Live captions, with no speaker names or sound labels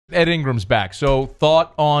Ed Ingram's back. So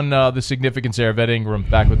thought on the significance there of Ed Ingram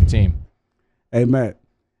back with the team. Hey, Matt,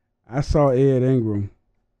 I saw Ed Ingram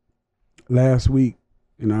last week.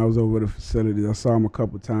 I was over at the facilities. I saw him a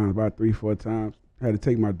couple times, about 3-4 times. I had to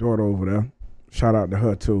take my daughter over there. Shout out to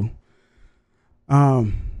her, too.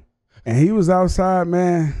 And he was outside,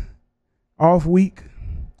 man, off week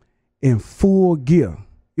in full gear.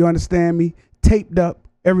 You understand me? Taped up,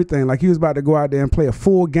 everything. Like he was about to go out there and play a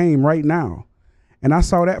full game right now. And I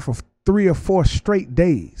saw that for 3 or 4 straight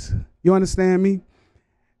days. You understand me?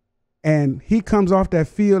 And he comes off that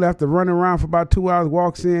field after running around for about 2 hours,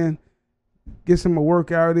 walks in, gets him a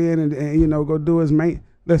workout in, and go do his main.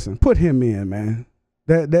 Listen, put him in, man.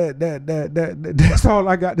 That's all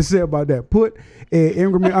I got to say about that. Put Ed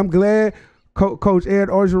Ingram in. I'm glad Coach Ed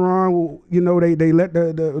Orgeron, they let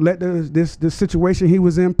this situation he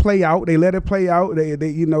was in play out. They let it play out. They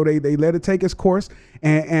let it take its course,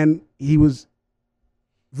 and he was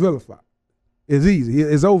vilified. It's easy.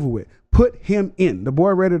 It's over with. Put him in. The boy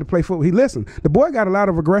ready to play football. The boy got a lot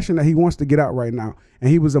of aggression that he wants to get out right now. And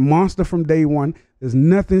he was a monster from day one. There's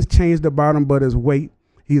nothing's changed about him but his weight.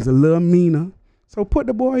 He's a little meaner. So put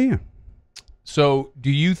the boy in. So do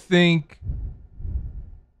you think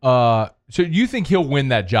he'll win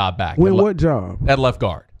that job back? Win what job? At left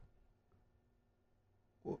guard.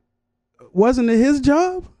 Wasn't it his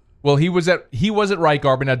job? Well, he was at right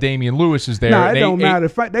guard, but now Damian Lewis is there. Nah, it don't matter.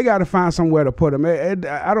 They got to find somewhere to put him.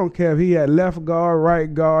 I don't care if he had left guard,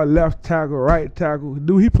 right guard, left tackle, right tackle.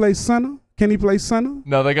 Do he play center? Can he play center?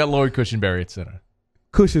 No, they got Lloyd Cushenberry at center.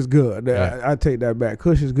 Cush is good. Yeah. I take that back.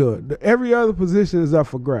 Cush is good. Every other position is up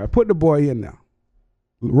for grabs. Put the boy in now.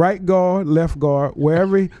 Right guard, left guard,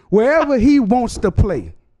 wherever he wants to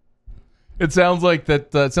play. It sounds like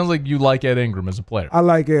that. It sounds like you like Ed Ingram as a player. I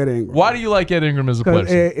like Ed Ingram. Why do you like Ed Ingram as a player?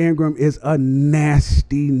 Because Ed Ingram is a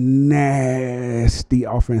nasty, nasty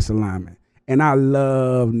offensive lineman. And I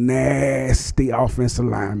love nasty offensive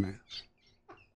linemen.